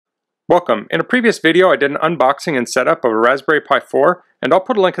Welcome. In a previous video I did an unboxing and setup of a Raspberry Pi 4, and I'll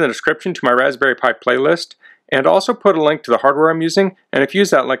put a link in the description to my Raspberry Pi playlist, and also put a link to the hardware I'm using, and if you use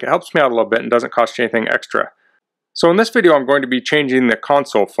that link it helps me out a little bit and doesn't cost you anything extra. So in this video I'm going to be changing the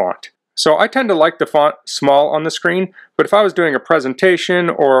console font. So I tend to like the font small on the screen, but if I was doing a presentation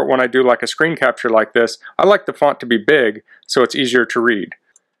or when I do like a screen capture like this, I like the font to be big so it's easier to read.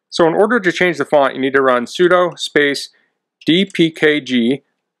 So in order to change the font you need to run sudo space dpkg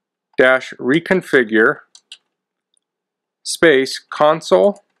reconfigure space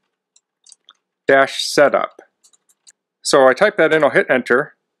console setup. So I type that in, I'll hit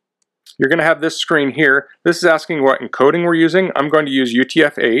enter. You're going to have this screen here. This is asking what encoding we're using. I'm going to use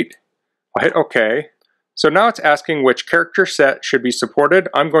UTF-8. I'll hit OK. So now it's asking which character set should be supported.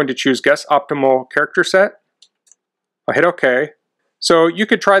 I'm going to choose Guess Optimal Character Set. I'll hit OK. So you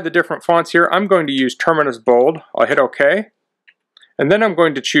could try the different fonts here. I'm going to use Terminus Bold. I'll hit OK. And then I'm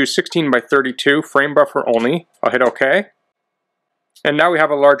going to choose 16 by 32 frame buffer only. I'll hit OK. And now we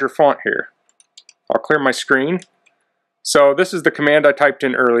have a larger font here. I'll clear my screen. So this is the command I typed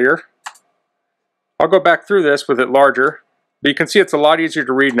in earlier. I'll go back through this with it larger. But you can see it's a lot easier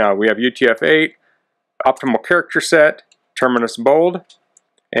to read now. We have UTF-8, optimal character set, Terminus Bold,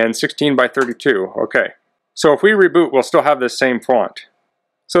 and 16 by 32. Okay. So if we reboot, we'll still have this same font.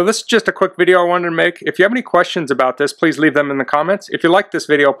 So this is just a quick video I wanted to make. If you have any questions about this, please leave them in the comments. If you like this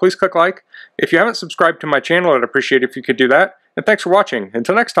video, please click like. If you haven't subscribed to my channel, I'd appreciate it if you could do that. And thanks for watching.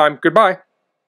 Until next time, goodbye.